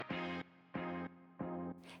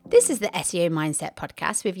This is the SEO Mindset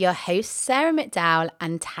Podcast with your hosts, Sarah McDowell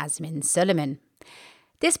and Tasmin Suleiman.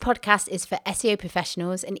 This podcast is for SEO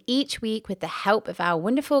professionals, and each week, with the help of our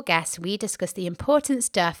wonderful guests, we discuss the important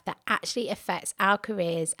stuff that actually affects our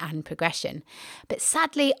careers and progression, but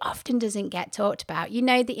sadly often doesn't get talked about. You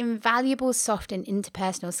know, the invaluable soft and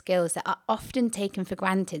interpersonal skills that are often taken for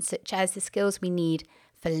granted, such as the skills we need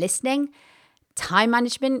for listening, time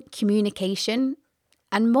management, communication,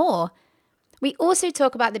 and more. We also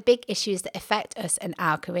talk about the big issues that affect us and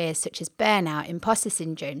our careers, such as burnout, imposter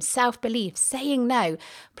syndrome, self-belief, saying no,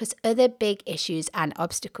 plus other big issues and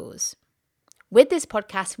obstacles. With this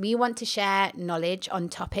podcast, we want to share knowledge on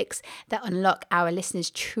topics that unlock our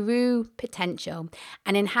listeners' true potential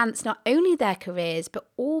and enhance not only their careers,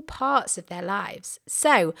 but all parts of their lives.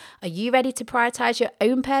 So, are you ready to prioritize your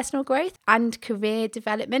own personal growth and career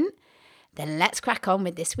development? Then let's crack on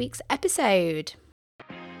with this week's episode.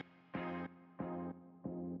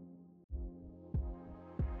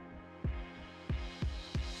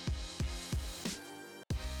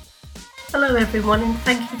 Hello everyone, and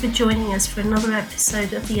thank you for joining us for another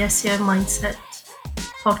episode of the SEO Mindset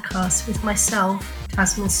podcast with myself,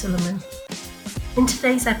 Tasmin Suleiman. In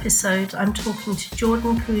today's episode, I'm talking to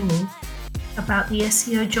Jordan Koene about the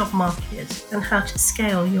SEO job market and how to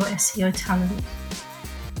scale your SEO talent.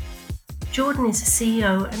 Jordan is a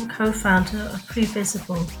CEO and co-founder of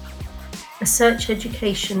Previsible, a search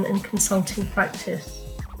education and consulting practice.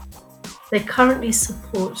 They currently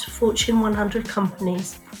support Fortune 100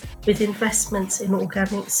 companies with investments in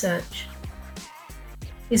organic search.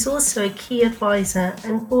 He's also a key advisor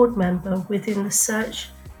and board member within the search,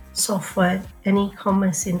 software, and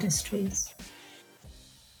e-commerce industries.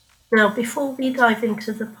 Now, before we dive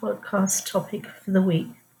into the podcast topic for the week,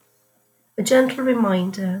 a gentle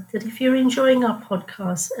reminder that if you're enjoying our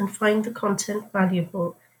podcast and find the content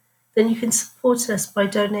valuable, then you can support us by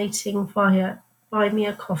donating via Buy Me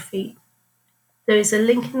a Coffee. There is a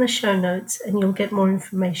link in the show notes and you'll get more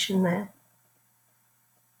information there.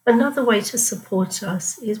 Another way to support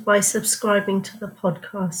us is by subscribing to the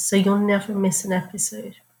podcast so you'll never miss an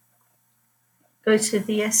episode. Go to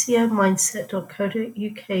the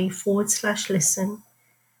seomindset.co.uk/listen,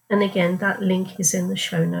 and again, that link is in the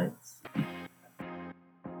show notes.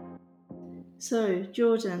 So,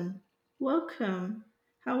 Jordan, welcome.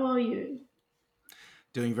 How are you?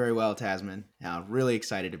 Doing very well, Tasmin. Really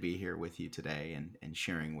excited to be here with you today and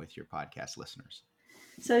sharing with your podcast listeners.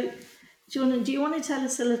 So, Jordan, do you want to tell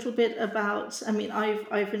us a little bit about,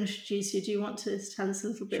 I've introduced you. Do you want to tell us a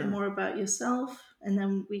little bit more about yourself? And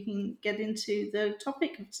then we can get into the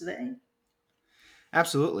topic of today.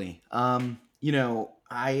 Absolutely. I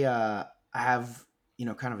have,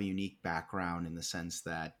 kind of a unique background in the sense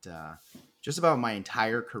that just about my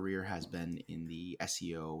entire career has been in the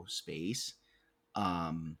SEO space.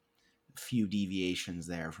 Few deviations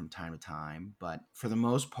there from time to time, but for the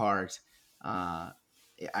most part,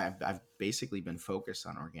 I've basically been focused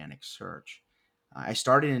on organic search. I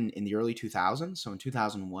started in the early 2000s. So in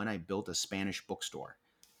 2001, I built a Spanish bookstore,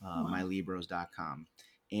 mylibros.com.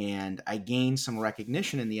 And I gained some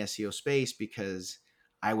recognition in the SEO space because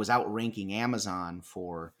I was outranking Amazon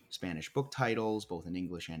for Spanish book titles, both in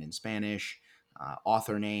English and in Spanish,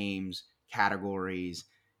 author names, categories.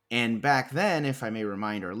 And back then, if I may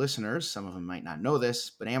remind our listeners, some of them might not know this,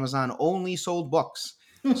 but Amazon only sold books.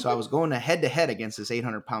 So I was going head to head against this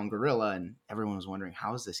 800-pound gorilla, and everyone was wondering,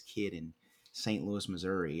 how is this kid in St. Louis,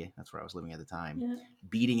 Missouri, that's where I was living at the time,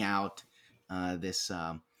 beating out this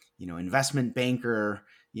investment banker,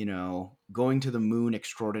 going to the moon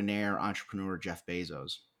extraordinaire entrepreneur Jeff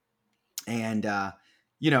Bezos. And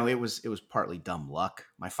it was partly dumb luck.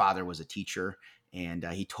 My father was a teacher, and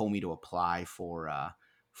he told me to apply for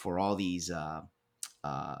all these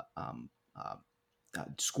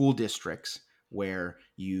school districts where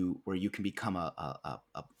you can become a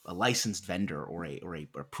licensed vendor or a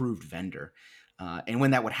approved vendor. And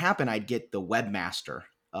when that would happen, I'd get the webmaster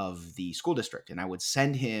of the school district, and I would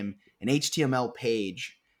send him an HTML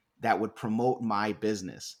page that would promote my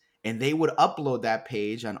business, and they would upload that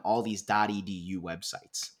page on all these .edu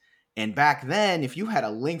websites. And back then, if you had a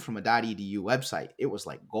link from a .edu website, it was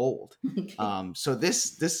like gold. So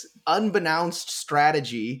this unbeknownst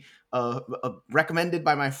strategy, recommended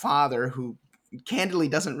by my father, who candidly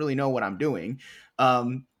doesn't really know what I'm doing,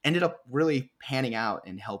 ended up really panning out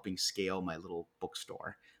and helping scale my little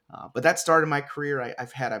bookstore. But that started my career.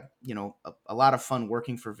 I've had a lot of fun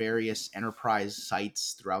working for various enterprise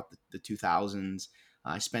sites throughout the 2000s.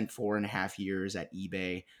 I spent 4.5 years at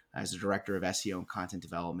eBay as the director of SEO and content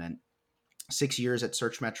development, 6 years at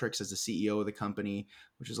Searchmetrics as the CEO of the company,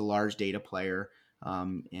 which is a large data player.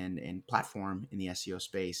 and platform in the SEO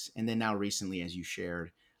space. And then now recently, as you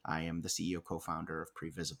shared, I am the CEO co-founder of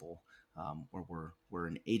Previsible, where we're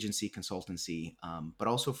an agency consultancy, but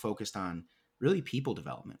also focused on really people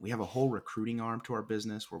development. We have a whole recruiting arm to our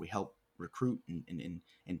business where we help recruit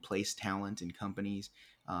and place talent in companies,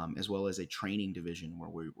 as well as a training division where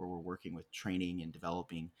we're working with training and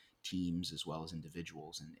developing teams as well as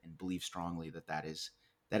individuals, and believe strongly that is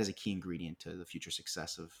a key ingredient to the future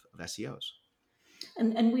success of SEOs.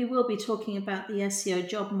 And we will be talking about the SEO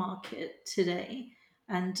job market today,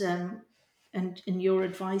 and and your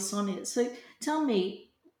advice on it. So tell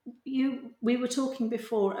me, we were talking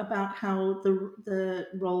before about how the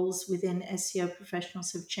roles within SEO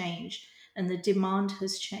professionals have changed and the demand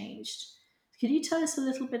has changed. Could you tell us a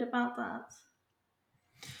little bit about that?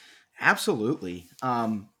 Absolutely.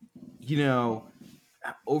 You know,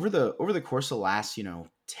 over the course of the last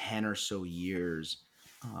 10 or so years,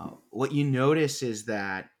 what you notice is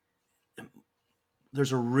that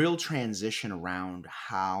there's a real transition around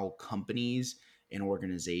how companies and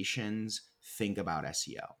organizations think about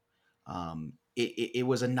SEO. It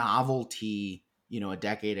was a novelty, a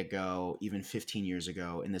decade ago, even 15 years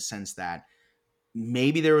ago, in the sense that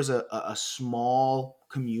maybe there was a small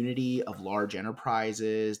community of large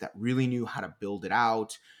enterprises that really knew how to build it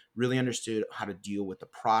out, really understood how to deal with the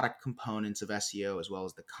product components of SEO as well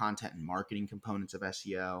as the content and marketing components of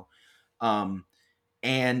SEO. Um,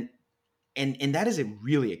 and and that has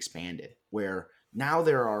really expanded, where now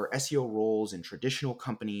there are SEO roles in traditional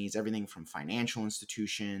companies, everything from financial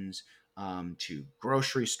institutions, to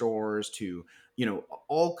grocery stores, to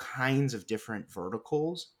all kinds of different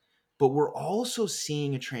verticals. But we're also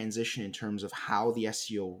seeing a transition in terms of how the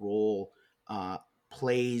SEO role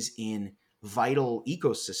plays in vital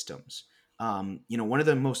ecosystems. One of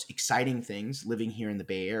the most exciting things living here in the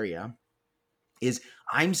Bay Area is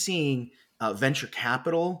I'm seeing venture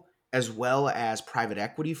capital as well as private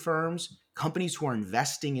equity firms, companies who are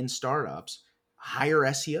investing in startups, hire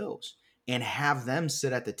SEOs and have them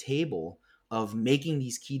sit at the table of making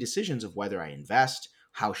these key decisions of whether I invest,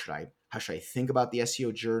 how should I think about the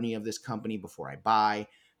SEO journey of this company before I buy.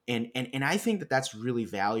 And I think that that's really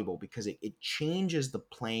valuable because it changes the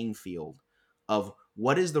playing field of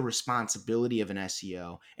what is the responsibility of an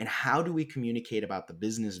SEO and how do we communicate about the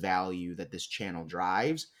business value that this channel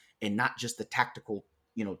drives, and not just the tactical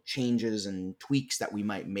changes and tweaks that we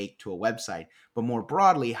might make to a website, but more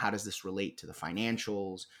broadly, how does this relate to the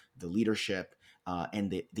financials, the leadership,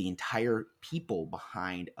 and the entire people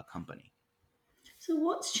behind a company. So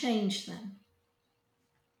what's changed then?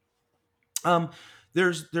 Um,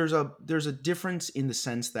 there's a difference in the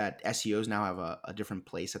sense that SEOs now have a different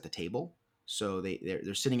place at the table. So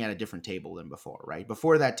they're sitting at a different table than before, right?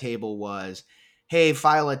 Before, that table was, hey,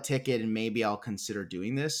 file a ticket and maybe I'll consider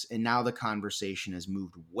doing this. And now the conversation has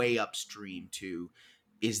moved way upstream to,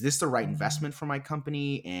 is this the right investment for my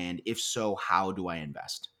company? And if so, how do I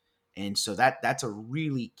invest? And so that's a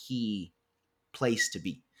really key place to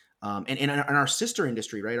be. And in our sister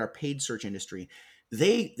industry, right, our paid search industry,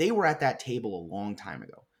 they were at that table a long time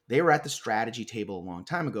ago. They were at the strategy table a long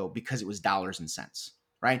time ago because it was dollars and cents,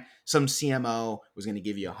 right? Some CMO was going to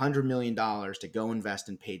give you $100 million to go invest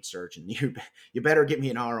in paid search, and you better get me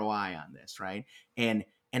an ROI on this, right? And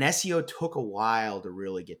SEO took a while to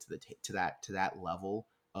really get to that level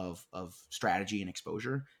of strategy and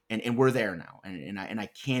exposure, and we're there now, and I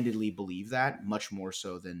candidly believe that much more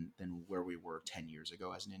so than where we were 10 years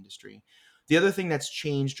ago as an industry. The other thing that's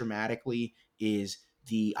changed dramatically is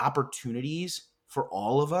the opportunities for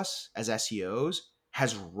all of us as SEOs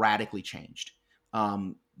has radically changed.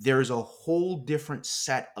 There's a whole different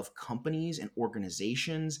set of companies and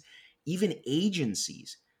organizations, even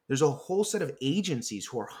agencies. There's a whole set of agencies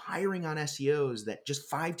who are hiring on SEOs that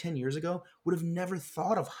just 5-10 years ago would have never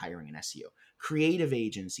thought of hiring an SEO. Creative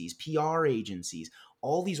agencies, PR agencies,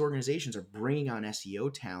 all these organizations are bringing on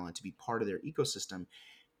SEO talent to be part of their ecosystem.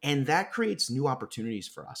 And that creates new opportunities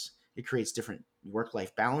for us. It creates different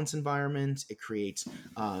work-life balance environments. It creates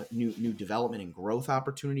new development and growth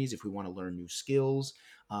opportunities if we want to learn new skills.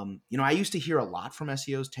 I used to hear a lot from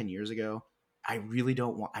SEOs 10 years ago. I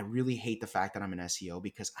really hate the fact that I'm an SEO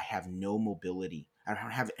because I have no mobility.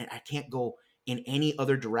 I can't go in any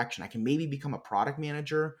other direction. I can maybe become a product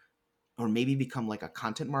manager or maybe become like a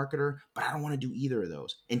content marketer, but I don't want to do either of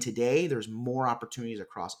those. And today there's more opportunities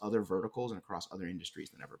across other verticals and across other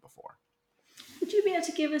industries than ever before. Would you be able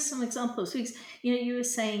to give us some examples? Because you were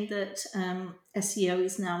saying that SEO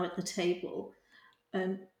is now at the table.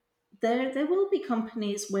 Um, there will be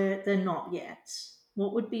companies where they're not yet.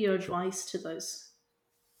 What would be your Sure. advice to those?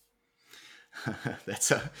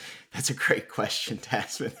 That's a great question,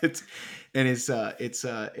 Tasman. And it's a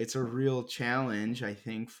real challenge, I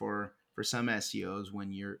think, for some SEOs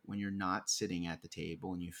when you're not sitting at the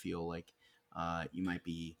table and you feel like you might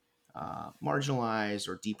be marginalized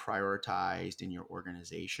or deprioritized in your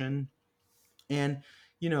organization. And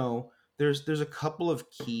there's a couple of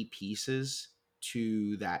key pieces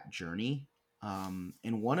to that journey,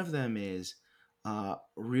 and one of them is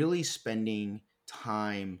really spending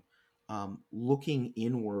time looking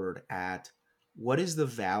inward at what is the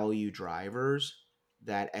value drivers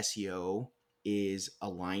that SEO is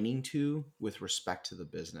aligning to with respect to the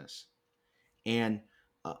business. And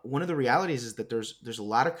one of the realities is that there's a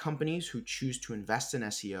lot of companies who choose to invest in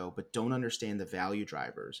SEO but don't understand the value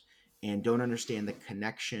drivers and don't understand the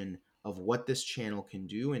connection of what this channel can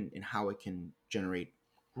do, and how it can generate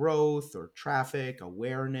growth or traffic,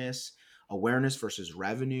 awareness versus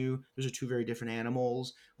revenue. Those are two very different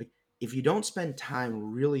animals. Like, if you don't spend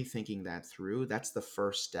time really thinking that through, that's the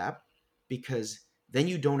first step, because then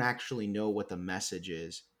you don't actually know what the message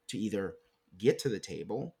is to either get to the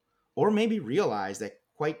table, or maybe realize that,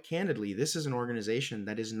 quite candidly, this is an organization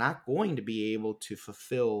that is not going to be able to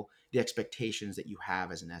fulfill the expectations that you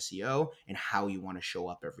have as an SEO and how you want to show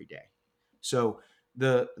up every day. So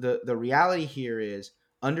the reality here is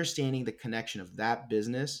understanding the connection of that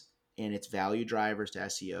business and its value drivers to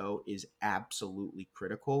SEO is absolutely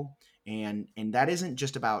critical. And that isn't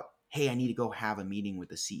just about, hey, I need to go have a meeting with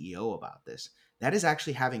the CEO about this. That is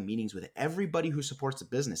actually having meetings with everybody who supports the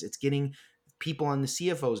business. It's getting people on the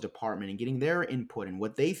CFO's department and getting their input and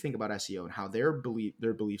what they think about SEO and how their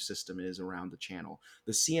belief system is around the channel.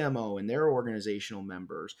 The CMO and their organizational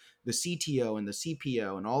members, the CTO and the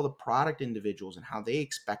CPO and all the product individuals and how they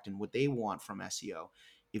expect and what they want from SEO.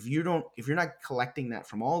 If you're not collecting that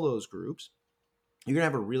from all those groups, you're going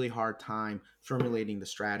to have a really hard time formulating the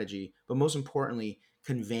strategy, but most importantly,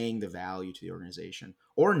 conveying the value to the organization,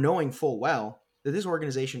 or knowing full well that this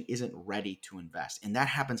organization isn't ready to invest. And that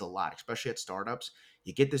happens a lot, especially at startups.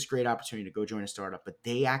 You get this great opportunity to go join a startup, but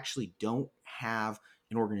they actually don't have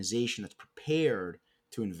an organization that's prepared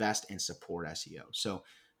to invest and support SEO. So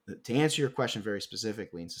to answer your question very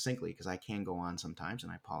specifically and succinctly, because I can go on sometimes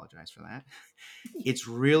and I apologize for that, it's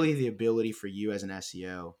really the ability for you as an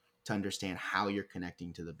SEO to understand how you're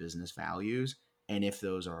connecting to the business values and if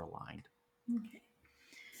those are aligned. Okay.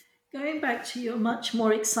 Going back to your much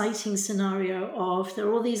more exciting scenario of there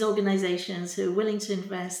are all these organizations who are willing to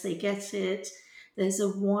invest, they get it. There's a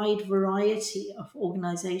wide variety of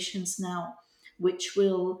organizations now which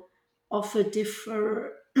will offer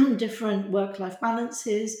different work-life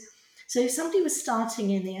balances. So if somebody was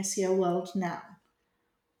starting in the SEO world now,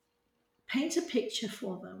 paint a picture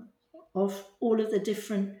for them of all of the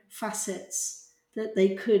different facets that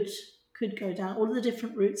they could go down, all of the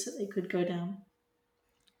different routes that they could go down.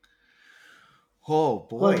 Oh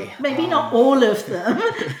boy. Well, maybe not all of them.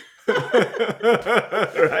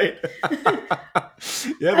 Right.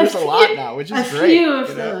 Yeah, there's a lot now, which is great.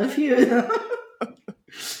 A few of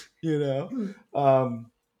them.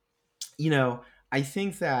 I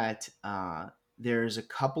think that there's a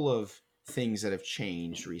couple of things that have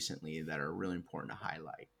changed recently that are really important to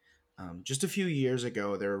highlight. Just a few years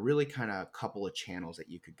ago, there were really kind of a couple of channels that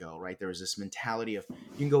you could go, right? There was this mentality of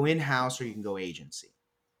you can go in-house or you can go agency,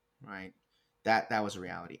 right? That was a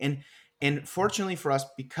reality. And fortunately for us,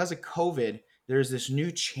 because of COVID, there's this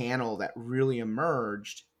new channel that really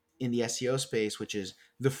emerged in the SEO space, which is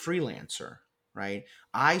the freelancer, right?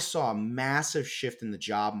 I saw a massive shift in the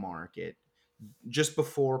job market just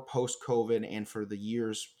before post COVID and for the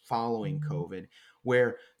years following COVID,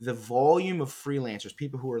 where the volume of freelancers,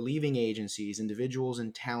 people who are leaving agencies, individuals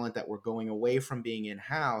in talent that were going away from being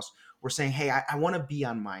in-house, were saying, hey, I want to be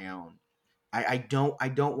on my own. I don't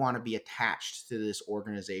want to be attached to this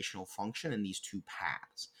organizational function and these two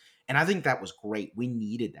paths. And I think that was great. We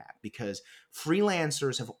needed that because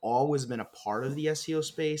freelancers have always been a part of the SEO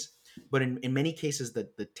space, but in many cases,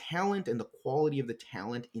 the talent and the quality of the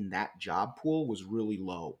talent in that job pool was really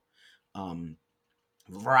low.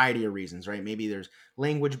 Variety of reasons, right? Maybe there's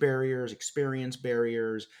language barriers, experience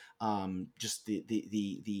barriers, just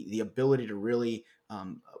the ability to really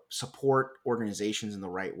support organizations in the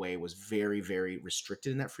right way was very, very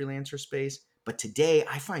restricted in that freelancer space. But today,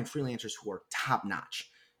 I find freelancers who are top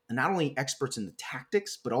notch, and not only experts in the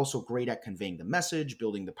tactics, but also great at conveying the message,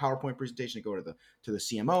 building the PowerPoint presentation to go to the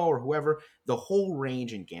CMO or whoever, the whole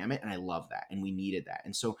range and gamut. And I love that, and we needed that.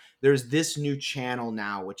 And so there's this new channel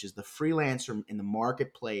now, which is the freelancer in the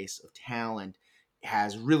marketplace of talent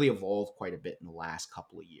has really evolved quite a bit in the last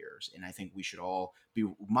couple of years. And I think we should all be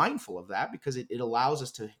mindful of that because it allows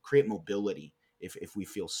us to create mobility if we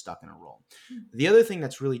feel stuck in a role. The other thing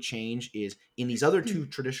that's really changed is in these other two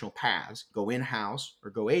traditional paths, go in-house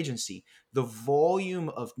or go agency, the volume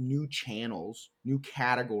of new channels, new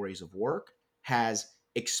categories of work has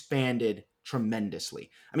expanded tremendously.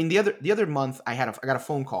 I mean, the other month I got a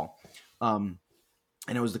phone call, and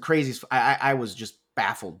it was the craziest. I was just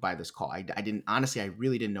baffled by this call. I didn't, honestly, I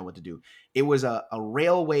really didn't know what to do. It was a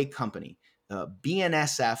railway company,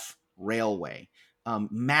 BNSF Railway,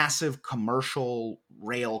 massive commercial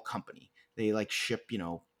rail company. They like ship,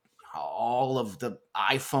 all of the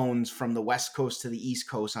iPhones from the West Coast to the East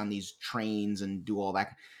Coast on these trains and do all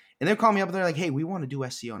that. And they call me up and they're like, "Hey, we want to do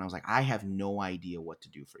SEO." And I was like, "I have no idea what to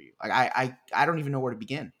do for you. Like, I don't even know where to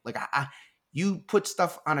begin. Like, you put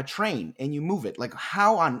stuff on a train and you move it. Like,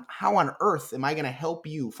 how on earth am I going to help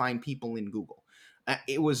you find people in Google?"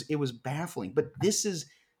 It was baffling. But this is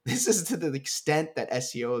to the extent that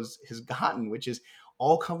SEO has gotten, which is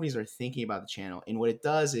all companies are thinking about the channel. And what it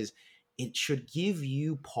does is it should give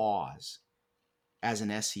you pause as an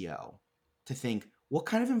SEO to think, what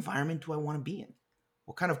kind of environment do I want to be in?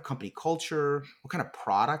 What kind of company culture? What kind of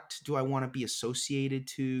product do I want to be associated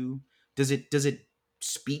to? Does it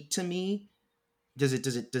speak to me? Does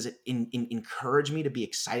it encourage me to be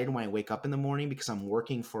excited when I wake up in the morning because I'm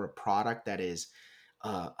working for a product that is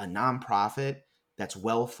a nonprofit that's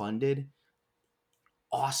well funded?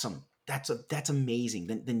 Awesome. That's amazing.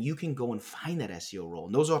 Then you can go and find that SEO role.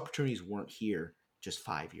 And those opportunities weren't here just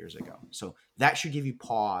 5 years ago. So that should give you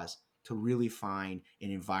pause to really find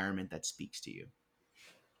an environment that speaks to you.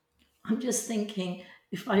 I'm just thinking,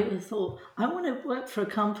 if I thought, I want to work for a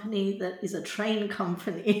company that is a train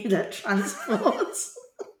company that transports.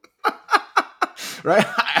 Right?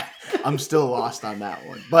 I'm still lost on that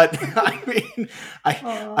one. But I mean,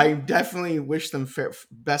 I definitely wish them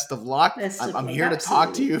best of luck. I'm here to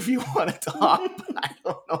talk to you if you want to talk, but I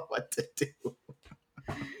don't know what to do.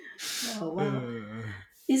 Oh, wow.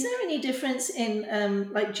 Is there any difference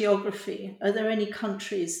in like geography? Are there any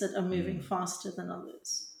countries that are moving faster than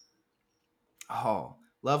others? Oh,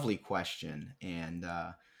 lovely question. And,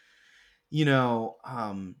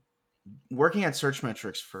 working at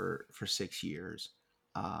Searchmetrics for 6 years,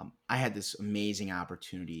 I had this amazing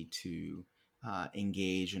opportunity to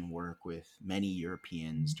engage and work with many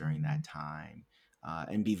Europeans during that time,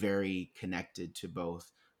 and be very connected to both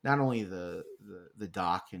not only the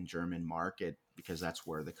DACH and German market, because that's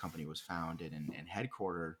where the company was founded and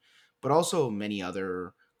headquartered, but also many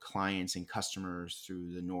other clients and customers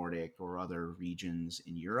through the Nordic or other regions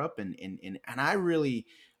in Europe. And I really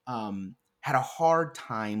had a hard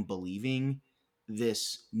time believing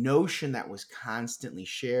this notion that was constantly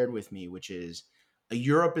shared with me, which is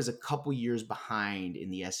Europe is a couple years behind in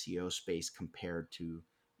the SEO space compared to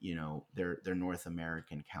their North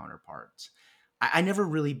American counterparts. I never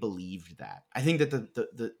really believed that. I think that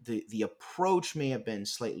the approach may have been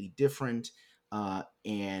slightly different,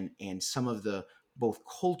 and some of the both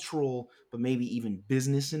cultural but maybe even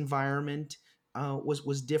business environment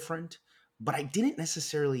was different. But I didn't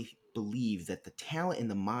necessarily believe that the talent and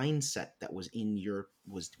the mindset that was in Europe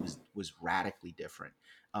was radically different,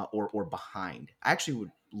 or behind. I actually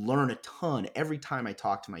would learn a ton every time I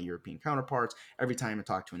talked to my European counterparts, every time I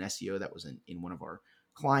talked to an SEO that was in one of our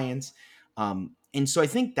clients. And so I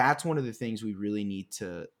think that's one of the things we really need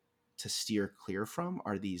to steer clear from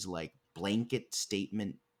are these like blanket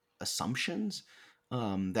statement assumptions,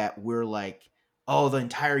 that we're like, oh, the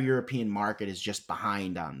entire European market is just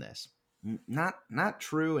behind on this. Not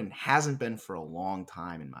true, and hasn't been for a long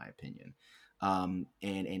time, in my opinion. And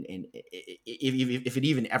if it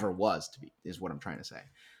even ever was to be, is what I'm trying to say.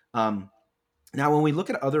 Now, when we look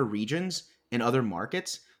at other regions and other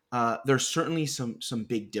markets, there's certainly some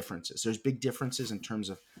big differences. There's big differences in terms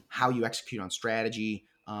of how you execute on strategy,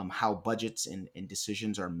 how budgets and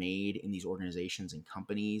decisions are made in these organizations and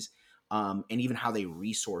companies, and even how they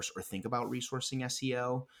resource or think about resourcing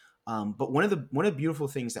SEO. But one of the beautiful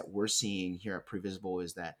things that we're seeing here at Previsible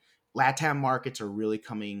is that LATAM markets are really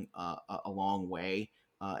coming a long way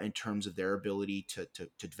in terms of their ability to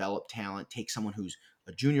develop talent, take someone who's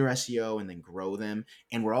a junior SEO and then grow them.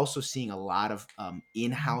 And we're also seeing a lot of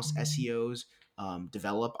in-house SEOs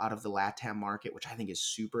develop out of the LATAM market, which I think is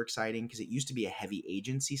super exciting because it used to be a heavy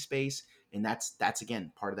agency space. And that's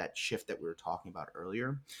again, part of that shift that we were talking about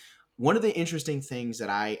earlier. One of the interesting things that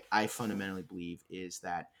I fundamentally believe is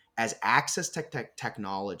that as access to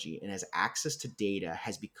technology and as access to data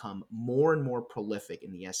has become more and more prolific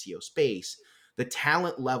in the SEO space, the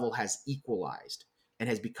talent level has equalized and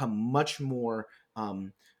has become much more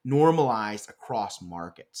normalized across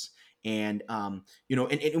markets. And and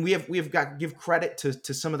we have got to give credit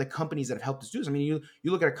to some of the companies that have helped us do this. I mean,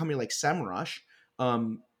 you look at a company like SEMrush.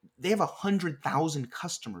 um, they have 100,000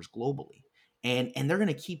 customers globally, and they're going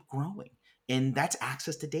to keep growing. And that's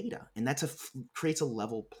access to data, and creates a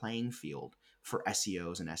level playing field for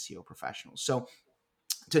SEOs and SEO professionals. So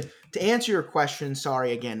to answer your question,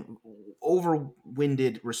 sorry again,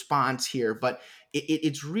 overwinded response here, but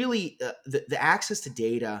it's really the access to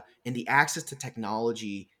data and the access to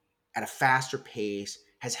technology at a faster pace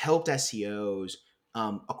has helped SEOs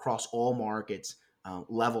across all markets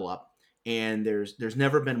level up. And there's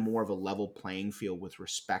never been more of a level playing field with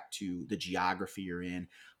respect to the geography you're in.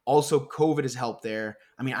 Also, COVID has helped there.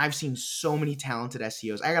 I mean, I've seen so many talented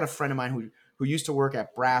SEOs. I got a friend of mine who used to work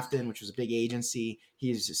at Brafton, which was a big agency.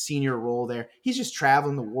 He's a senior role there. He's just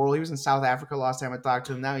traveling the world. He was in South Africa last time I talked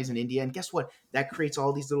to him. Now he's in India. And guess what? That creates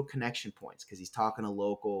all these little connection points because he's talking to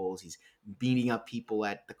locals. He's beating up people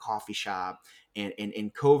at the coffee shop.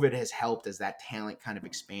 And COVID has helped as that talent kind of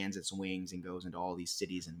expands its wings and goes into all these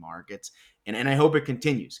cities and markets. And I hope it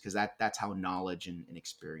continues because that's how knowledge and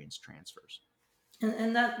experience transfers.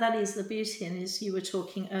 And that is the beauty. And as you were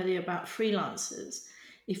talking earlier about freelancers,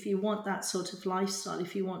 if you want that sort of lifestyle,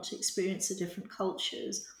 if you want to experience the different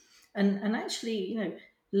cultures and actually,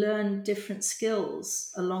 learn different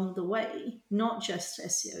skills along the way, not just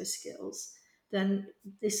SEO skills, then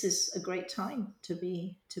this is a great time to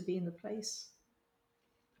be in the place.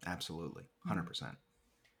 Absolutely. 100%. All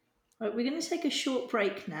right, we're going to take a short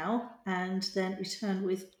break now and then return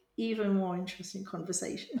with even more interesting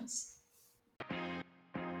conversations.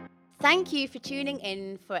 Thank you for tuning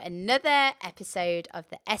in for another episode of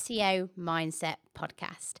the SEO Mindset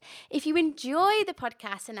podcast. If you enjoy the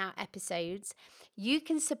podcast and our episodes, you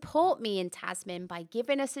can support me and Tasmin by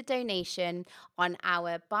giving us a donation on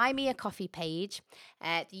our Buy Me a Coffee page.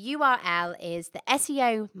 The URL is the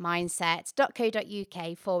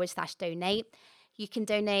seomindset.co.uk/donate. You can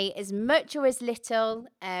donate as much or as little,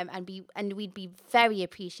 and we'd be very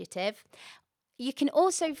appreciative. You can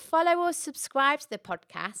also follow or subscribe to the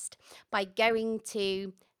podcast by going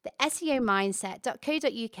to the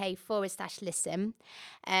seomindset.co.uk/listen.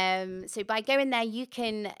 So by going there, you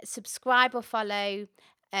can subscribe or follow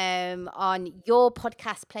on your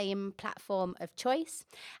podcast playing platform of choice.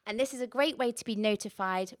 And this is a great way to be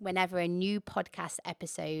notified whenever a new podcast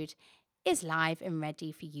episode is live and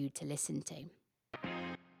ready for you to listen to.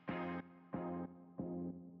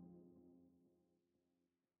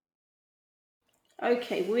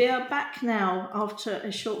 Okay, we are back now after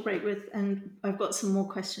a short break and I've got some more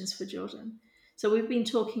questions for Jordan. So we've been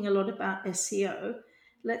talking a lot about SEO.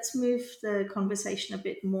 Let's move the conversation a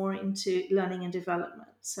bit more into learning and development.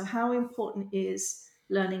 So how important is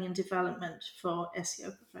learning and development for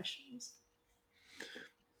SEO professionals?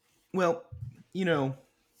 Well, you know,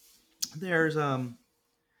 there's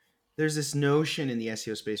this notion in the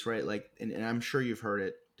SEO space, right? Like, and I'm sure you've heard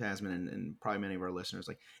it, Tasman, and probably many of our listeners.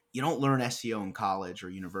 Like, you don't learn SEO in college or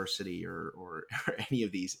university or or any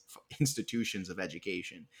of these institutions of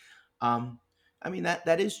education. Um, I mean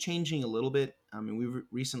that is changing a little bit. I mean, we've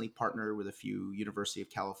recently partnered with a few University of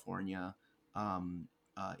California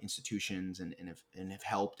institutions and have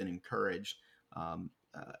helped and encouraged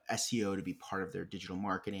SEO to be part of their digital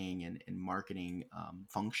marketing and marketing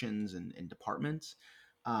functions and departments.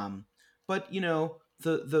 Um, but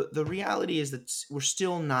the reality is that we're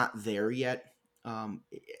still not there yet.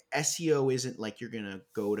 SEO isn't like you're gonna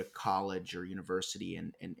go to college or university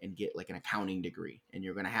and get like an accounting degree, and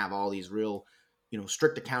you're gonna have all these real,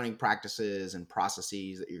 strict accounting practices and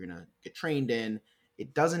processes that you're gonna get trained in.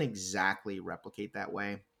 It doesn't exactly replicate that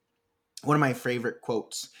way. One of my favorite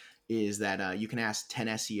quotes is that you can ask 10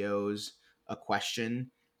 SEOs a question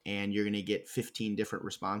and you're going to get 15 different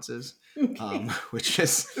responses, Okay. which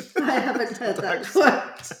is I haven't heard that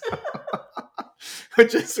quote.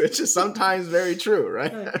 which is sometimes very true,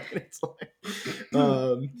 right? Right. I mean, it's like,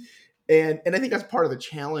 and I think that's part of the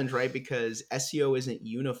challenge, right? Because SEO isn't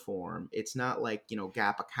uniform. It's not like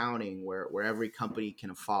gap accounting where every company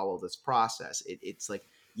can follow this process. It's like,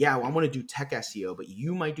 yeah, well, I want to do tech SEO, but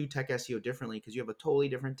you might do tech SEO differently because you have a totally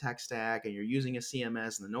different tech stack and you're using a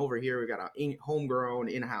CMS. And then over here we got a homegrown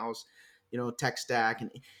in-house, tech stack, and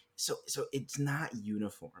so it's not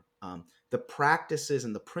uniform. The practices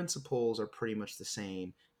and the principles are pretty much the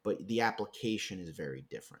same, but the application is very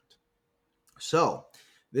different. So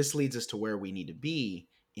this leads us to where we need to be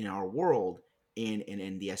in our world, in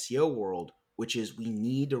the SEO world, which is we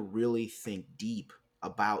need to really think deep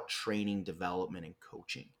about training, development, and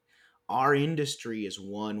coaching. Our industry is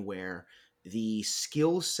one where the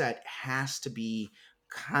skill set has to be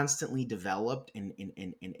constantly developed and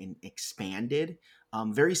expanded.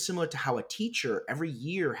 Very similar to how a teacher every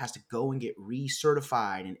year has to go and get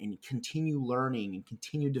recertified and continue learning and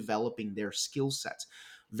continue developing their skill sets.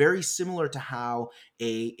 Very similar to how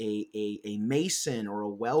a mason or a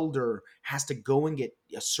welder has to go and get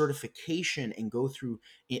a certification and go through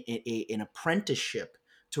an apprenticeship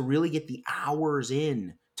to really get the hours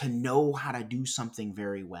in to know how to do something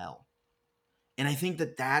very well. And I think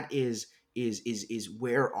that is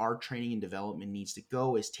where our training and development needs to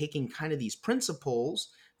go, is taking kind of these principles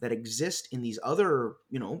that exist in these other,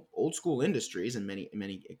 old school industries in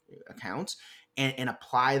many accounts, and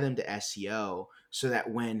apply them to SEO, so that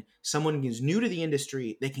when someone is new to the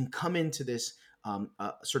industry, they can come into this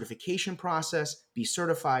certification process, be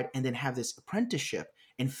certified, and then have this apprenticeship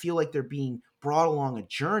and feel like they're being brought along a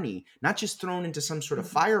journey, not just thrown into some sort of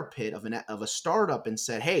fire pit of a startup and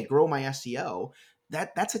said, "Hey, grow my SEO."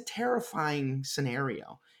 That's a terrifying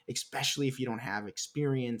scenario, especially if you don't have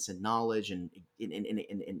experience and knowledge and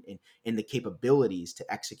the capabilities to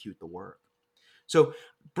execute the work. So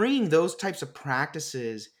bringing those types of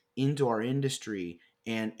practices into our industry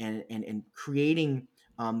and creating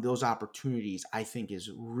those opportunities, I think,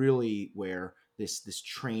 is really where this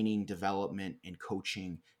training, development, and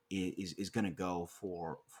coaching is going to go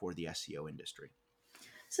for the SEO industry.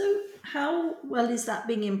 So, how well is that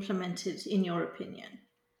being implemented, in your opinion?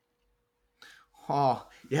 Oh,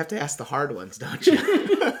 you have to ask the hard ones, don't you?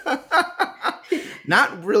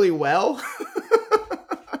 Not really well.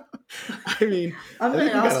 I mean, I'm going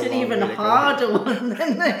to ask an even harder one.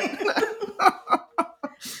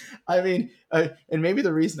 I mean, and maybe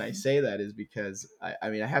the reason I say that is because I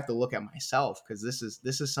mean, I have to look at myself, because this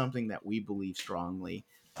is something that we believe strongly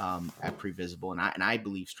at Previsible, and I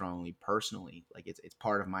believe strongly personally. Like, it's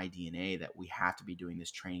part of my DNA that we have to be doing this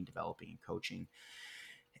training, developing, and coaching.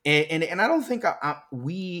 And I don't think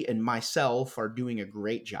we and myself are doing a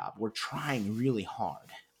great job. We're trying really hard.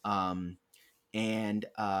 But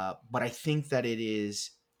I think that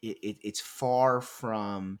it's far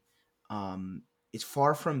from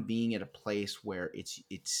being at a place where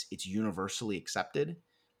it's universally accepted,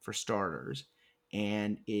 for starters,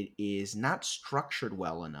 and it is not structured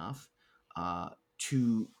well enough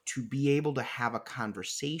to be able to have a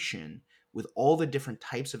conversation with all the different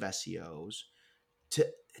types of SEOs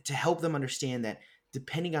to help them understand that,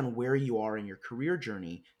 depending on where you are in your career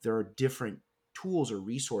journey, there are different tools or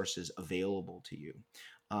resources available to you.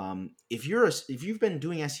 If you've been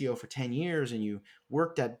doing SEO for 10 years and you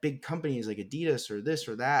worked at big companies like Adidas or this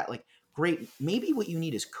or that, like, great. Maybe what you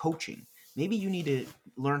need is coaching. Maybe you need to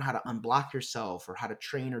learn how to unblock yourself, or how to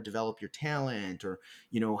train or develop your talent, or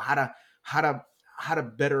how to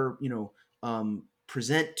better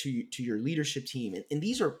present to your leadership team. And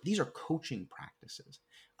these are coaching practices.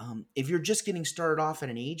 If you're just getting started off at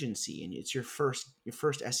an agency and it's your first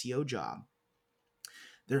SEO job,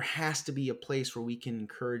 there has to be a place where we can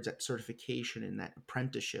encourage that certification and that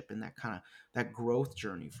apprenticeship and that growth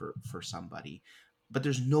journey for somebody. But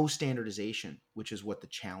there's no standardization, which is what the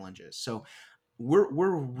challenge is. So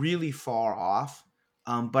we're really far off,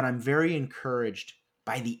 but I'm very encouraged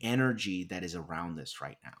by the energy that is around this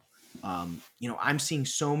right now. I'm seeing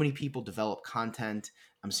so many people develop content.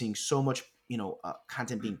 I'm seeing so much,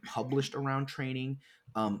 content being published around training.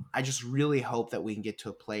 I just really hope that we can get to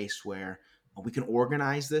a place where we can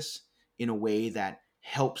organize this in a way that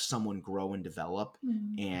helps someone grow and develop,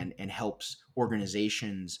 and helps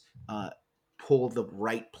organizations pull the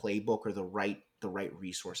right playbook or the right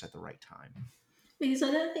resource at the right time. Because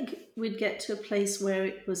I don't think we'd get to a place where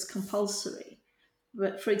it was compulsory.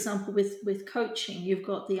 But for example, with coaching, you've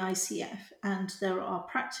got the ICF, and there are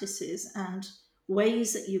practices and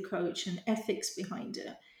ways that you coach and ethics behind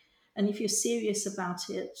it. And if you're serious about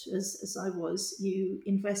it, as I was, you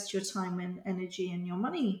invest your time and energy and your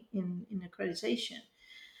money in accreditation.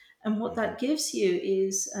 And what that gives you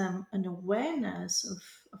is an awareness of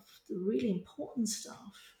the really important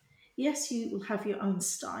stuff. Yes, you will have your own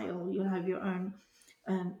style, you'll have your own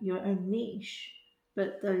niche,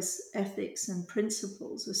 but those ethics and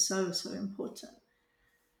principles are so important.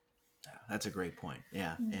 That's a great point.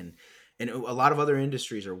 Yeah. And a lot of other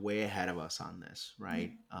industries are way ahead of us on this,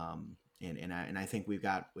 right? And I think we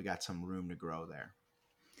got some room to grow there.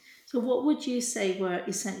 So what would you say were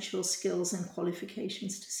essential skills and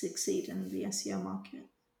qualifications to succeed in the SEO market?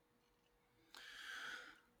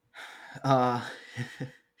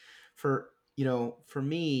 For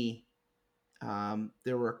me,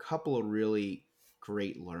 there were a couple of really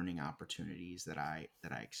great learning opportunities that I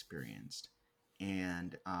experienced.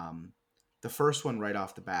 And the first one right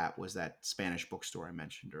off the bat was that Spanish bookstore I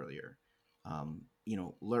mentioned earlier.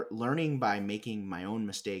 learning by making my own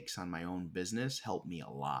mistakes on my own business helped me a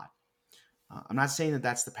lot. I'm not saying that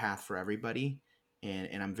that's the path for everybody,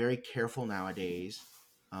 and I'm very careful nowadays,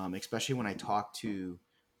 especially when I talk to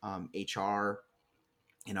HR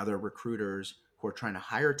and other recruiters who are trying to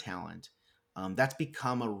hire talent. That's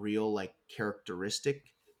become a real like characteristic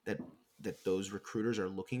that those recruiters are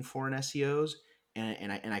looking for in SEOs,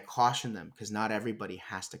 and I caution them because not everybody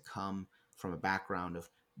has to come from a background of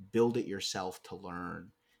build it yourself to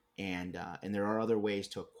learn. And there are other ways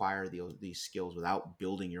to acquire these skills without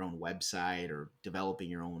building your own website or developing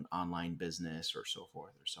your own online business or so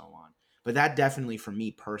forth or so on. But that definitely, for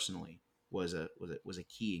me personally, was a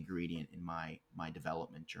key ingredient in my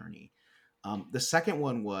development journey. The second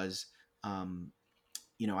one was, I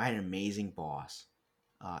had an amazing boss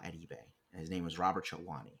at eBay. His name was Robert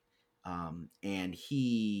Chilwani, and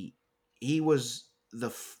he was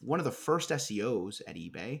one of the first SEOs at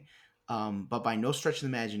eBay, but by no stretch of the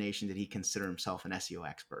imagination did he consider himself an SEO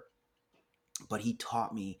expert. But he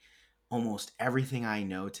taught me almost everything I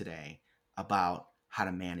know today about how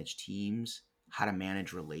to manage teams, how to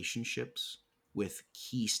manage relationships with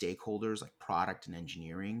key stakeholders like product and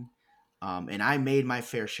engineering. And I made my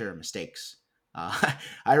fair share of mistakes.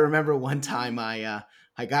 I remember one time I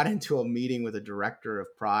got into a meeting with a director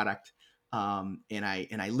of product, and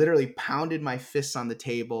I literally pounded my fists on the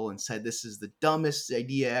table and said, "This is the dumbest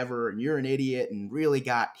idea ever, and you're an idiot," and really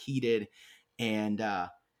got heated. And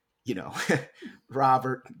you know,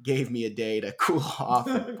 Robert gave me a day to cool off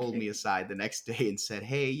and pulled me Okay. aside the next day and said,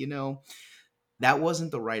 "Hey, that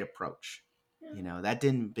wasn't the right approach. Yeah. That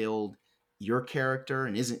didn't build your character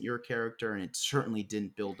and isn't your character. And it certainly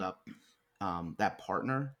didn't build up that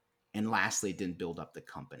partner. And lastly, it didn't build up the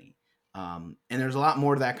company." And there's a lot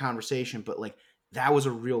more to that conversation, but like that was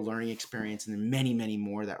a real learning experience. And then many, many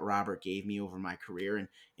more that Robert gave me over my career.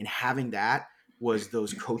 And having that was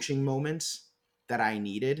those coaching moments that I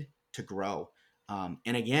needed to grow.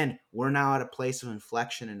 And again, we're now at a place of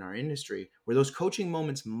inflection in our industry where those coaching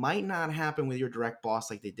moments might not happen with your direct boss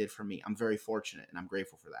like they did for me. I'm very fortunate and I'm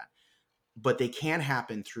grateful for that. But they can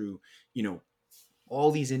happen through, you know,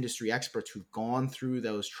 all these industry experts who've gone through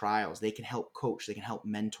those trials. They can help coach, they can help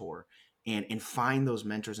mentor, and find those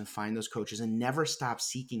mentors and find those coaches, and never stop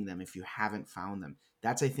seeking them if you haven't found them.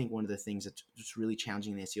 That's, I think, one of the things that's just really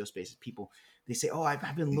challenging in the SEO space is people, they say, "Oh,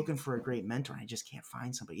 I've been looking for a great mentor and I just can't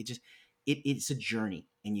find somebody." It's a journey,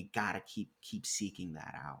 and you got to keep seeking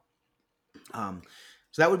that out.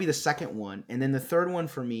 So that would be the second one. And then the third one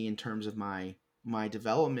for me in terms of my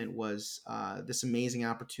development was this amazing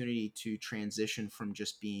opportunity to transition from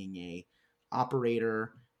just being a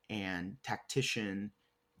operator and tactician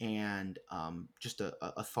and just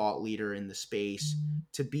a thought leader in the space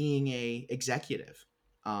to being a executive,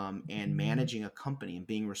 and managing a company and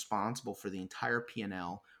being responsible for the entire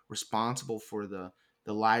P&L, responsible for the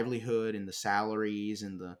livelihood and the salaries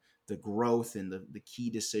and the growth and the key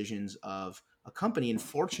decisions of a company. And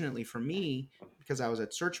fortunately for me, because I was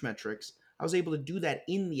at Searchmetrics, I was able to do that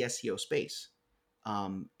in the SEO space.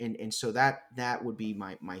 And so that would be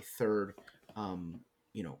my third, um,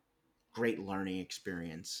 you know, great learning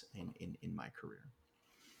experience in my career.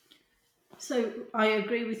 So I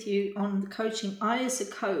agree with you on the coaching. I, as a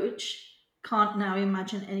coach, can't now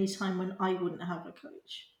imagine any time when I wouldn't have a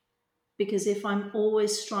coach. Because if I'm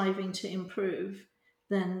always striving to improve,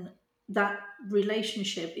 then that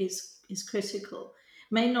relationship is critical.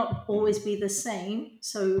 May not always be the same.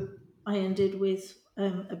 So I ended with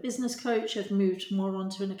a business coach. I've moved more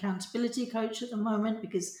onto an accountability coach at the moment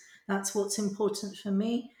because that's what's important for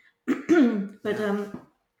me. But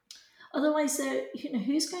otherwise,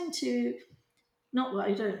 who's going to not well,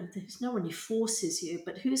 I don't there's no one who forces you,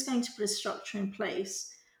 but who's going to put a structure in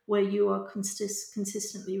place where you are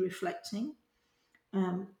consistently reflecting,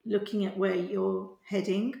 looking at where you're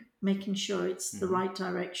heading, making sure it's the Mm-hmm. right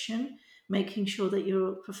direction, making sure that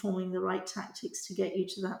you're performing the right tactics to get you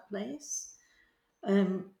to that place,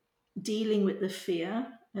 um, dealing with the fear.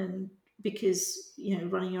 And because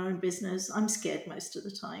running your own business, I'm scared most of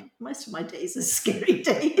the time. Most of my days are scary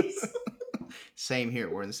days. Same here.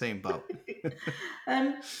 We're in the same boat.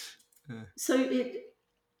 um, so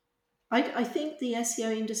I think the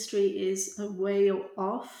SEO industry is a way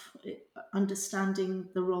off understanding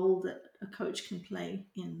the role that a coach can play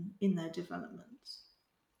in their development.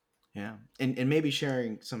 Yeah, and maybe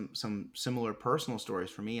sharing some similar personal stories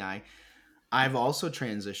for me. I've also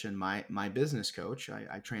transitioned my business coach.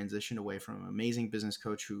 I transitioned away from an amazing business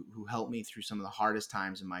coach who helped me through some of the hardest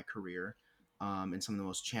times in my career, and some of the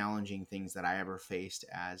most challenging things that I ever faced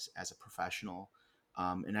as a professional.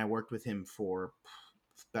 And I worked with him for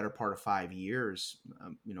better part of 5 years,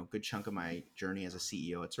 good chunk of my journey as a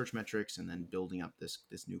CEO at Searchmetrics, and then building up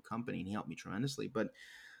this new company. And he helped me tremendously. But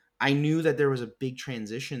I knew that there was a big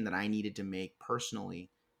transition that I needed to make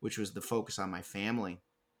personally, which was the focus on my family.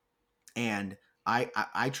 And I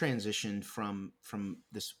transitioned from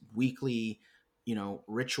this weekly,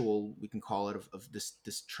 ritual, we can call it, of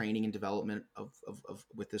this training and development of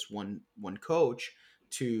with this one coach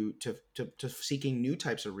to seeking new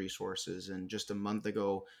types of resources. And just a month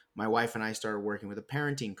ago, my wife and I started working with a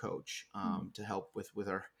parenting coach to help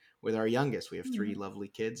with our youngest. We have three lovely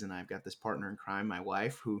kids, and I've got this partner in crime, my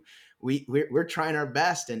wife, who we're trying our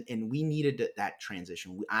best, and we needed that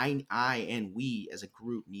transition. I and we as a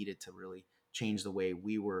group needed to really change the way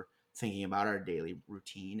we were thinking about our daily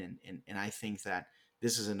routine. And I think that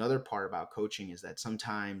this is another part about coaching, is that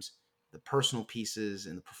sometimes the personal pieces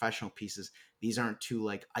and the professional pieces, these aren't two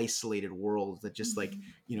like isolated worlds that just like,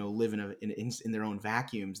 live in their own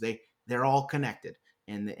vacuums. They're all connected.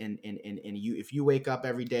 And you, if you wake up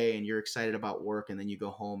every day and you're excited about work, and then you go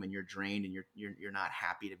home and you're drained and you're not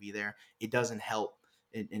happy to be there, it doesn't help.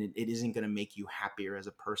 And it isn't going to make you happier as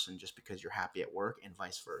a person just because you're happy at work, and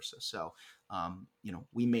vice versa. So,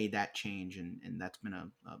 we made that change, and that's been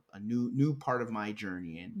a new part of my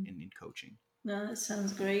journey in coaching. No, that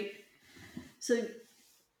sounds great. So,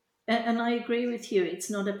 and I agree with you. It's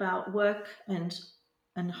not about work and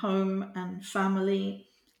home and family.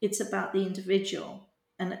 It's about the individual.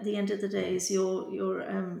 And at the end of the day, as your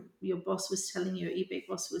boss was telling you, your eBay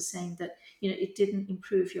boss was saying that it didn't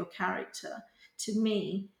improve your character. To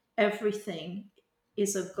me, everything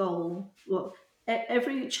is a goal. Well,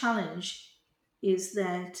 every challenge is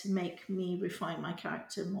there to make me refine my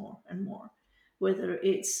character more and more. Whether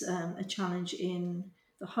it's a challenge in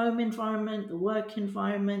the home environment, the work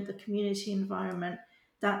environment, the community environment.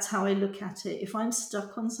 That's how I look at it. If I'm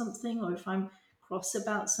stuck on something, or if I'm cross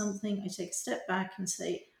about something, I take a step back and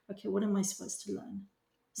say, okay, what am I supposed to learn?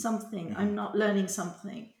 Something. I'm not learning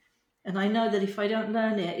something. And I know that if I don't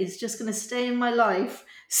learn it, it's just going to stay in my life.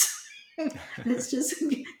 So let's just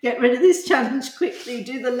get rid of this challenge quickly,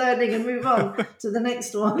 do the learning, and move on to the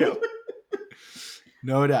next one. Yep.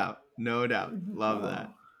 No doubt. Love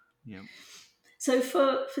that. Yep. So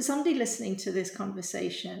for somebody listening to this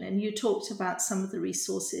conversation, and you talked about some of the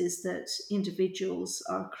resources that individuals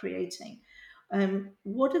are creating,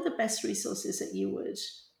 what are the best resources that you would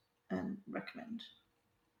recommend?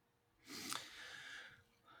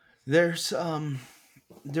 There's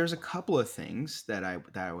a couple of things that I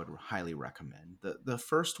would highly recommend. The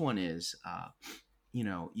first one is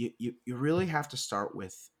you really have to start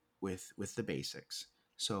with the basics.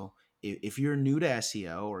 So if you're new to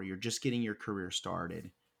SEO, or you're just getting your career started,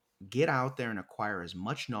 get out there and acquire as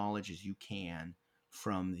much knowledge as you can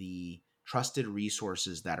from the trusted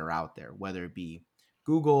resources that are out there, whether it be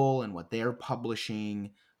Google and what they're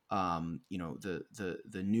publishing, the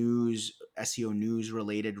news, SEO news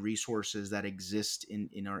related resources that exist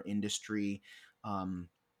in our industry,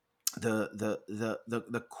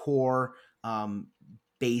 the core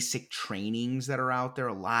basic trainings that are out there.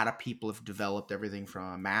 A lot of people have developed everything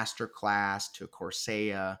from a master class to a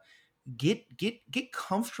Coursera. Get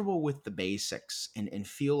comfortable with the basics, and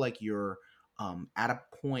feel like you're at a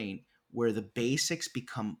point where the basics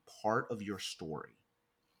become part of your story.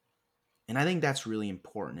 And I think that's really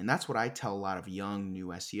important. And that's what I tell a lot of young new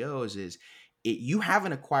SEOs is you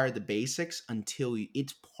haven't acquired the basics until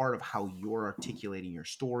it's part of how you're articulating your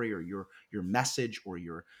story, or your message, or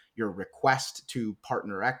your request to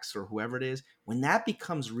partner X or whoever it is. When that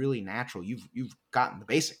becomes really natural, you've gotten the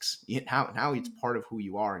basics. Now it's part of who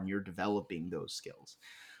you are, and you're developing those skills.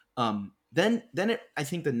 I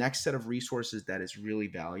think the next set of resources that is really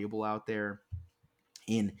valuable out there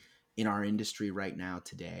in our industry right now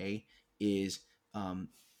today is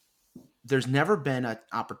there's never been an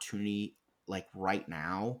opportunity like right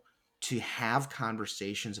now to have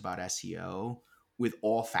conversations about SEO with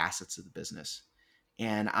all facets of the business.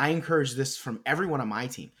 And I encourage this from everyone on my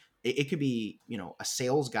team. It could be, a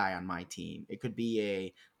sales guy on my team. It could be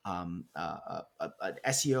a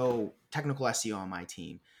SEO, technical SEO on my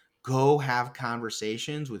team. Go have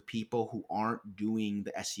conversations with people who aren't doing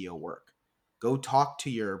the SEO work. Go talk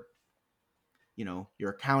to your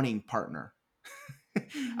accounting partner.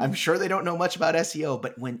 I'm sure they don't know much about SEO,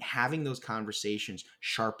 but when having those conversations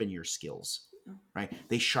sharpen your skills, right?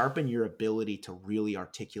 They sharpen your ability to really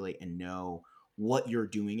articulate and know what you're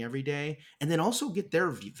doing every day, and then also get their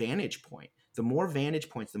vantage point. The more vantage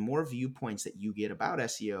points, the more viewpoints that you get about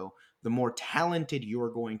SEO, the more talented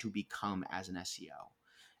you're going to become as an SEO.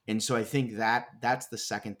 And so I think that's the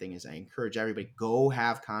second thing is I encourage everybody, go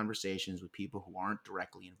have conversations with people who aren't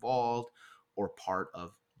directly involved, or part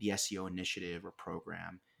of the SEO initiative or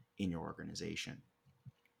program in your organization.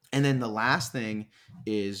 And then the last thing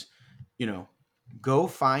is, go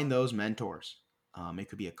find those mentors. It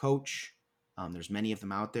could be a coach. There's many of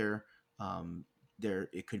them out there. Um,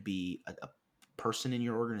 it could be a person in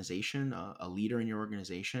your organization, a leader in your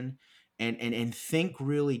organization, and think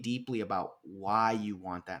really deeply about why you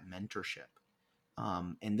want that mentorship.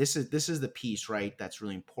 And this is the piece, right? That's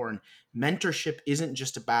really important. Mentorship isn't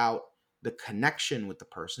just about the connection with the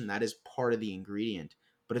person. That is part of the ingredient,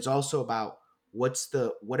 but it's also about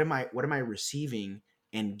what am I receiving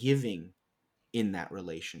and giving in that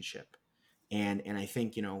relationship. And I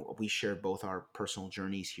think, we share both our personal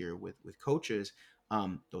journeys here with coaches.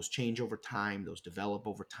 Those change over time, those develop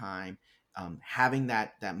over time. Having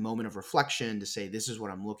that moment of reflection to say, this is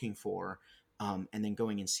what I'm looking for, and then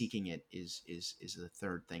going and seeking it is the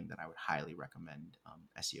third thing that I would highly recommend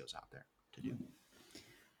SEOs out there to do.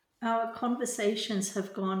 Our conversations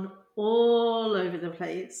have gone all over the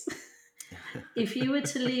place. If you were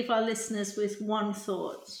to leave our listeners with one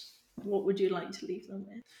thought, what would you like to leave them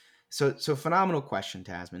with? So phenomenal question,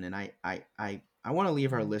 Tasman. And I want to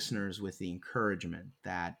leave our listeners with the encouragement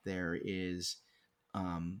that there's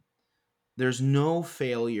no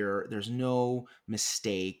failure, there's no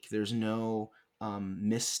mistake, there's no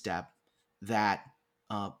misstep that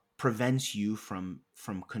prevents you from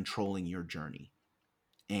controlling your journey.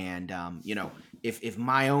 And if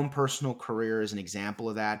my own personal career is an example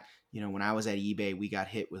of that, when I was at eBay, we got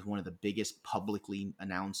hit with one of the biggest publicly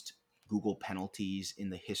announced Google penalties in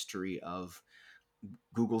the history of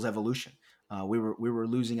Google's evolution. We were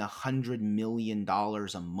losing $100 million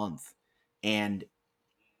a month, and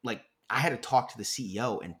like I had to talk to the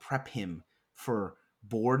CEO and prep him for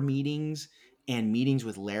board meetings and meetings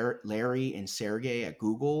with Larry and Sergey at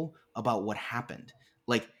Google about what happened.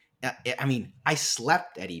 Like, I mean, I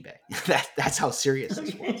slept at eBay. That's how serious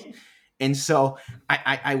this was. And so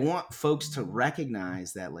I want folks to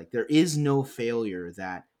recognize that like there is no failure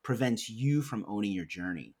that prevents you from owning your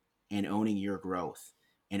journey and owning your growth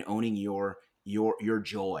and owning your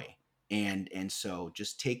joy. And so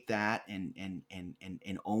just take that and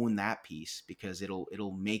own that piece, because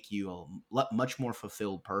it'll make you a much more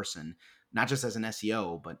fulfilled person, not just as an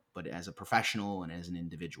SEO, but as a professional and as an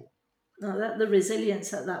individual. Now that the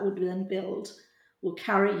resilience that would then build will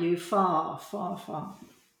carry you far, far, far.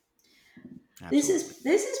 Absolutely.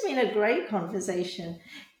 This has been a great conversation.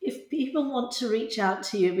 If people want to reach out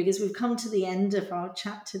to you, because we've come to the end of our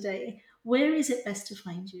chat today, where is it best to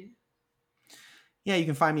find you? Yeah, you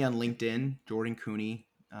can find me on LinkedIn, Jordan Koene,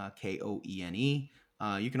 Koene.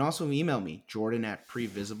 You can also email me,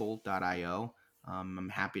 jordan@previsible.io. I'm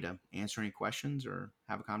happy to answer any questions or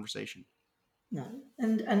have a conversation. No,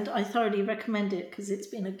 and I thoroughly recommend it because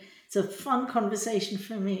it's a fun conversation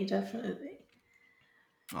for me, definitely.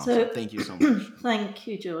 Awesome. So Thank you so much. thank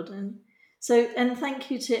you, Jordan. So, and thank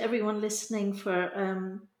you to everyone listening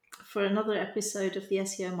for another episode of the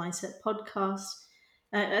SEO Mindset podcast.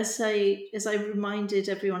 As I reminded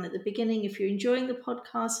everyone at the beginning, if you're enjoying the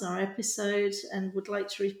podcast and our episodes and would like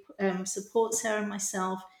to support Sarah and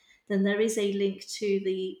myself, then there is a link to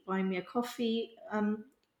the Buy Me a Coffee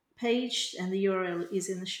page, and the URL is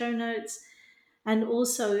in the show notes. And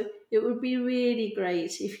also, it would be really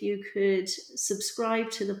great if you could subscribe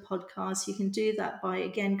to the podcast. You can do that by,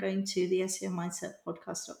 again, going to the SEO Mindset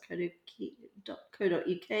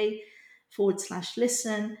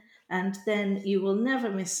podcast.co.uk/listen. And then you will never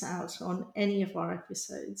miss out on any of our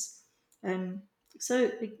episodes.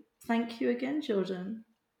 So thank you again, Jordan.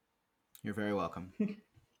 You're very welcome.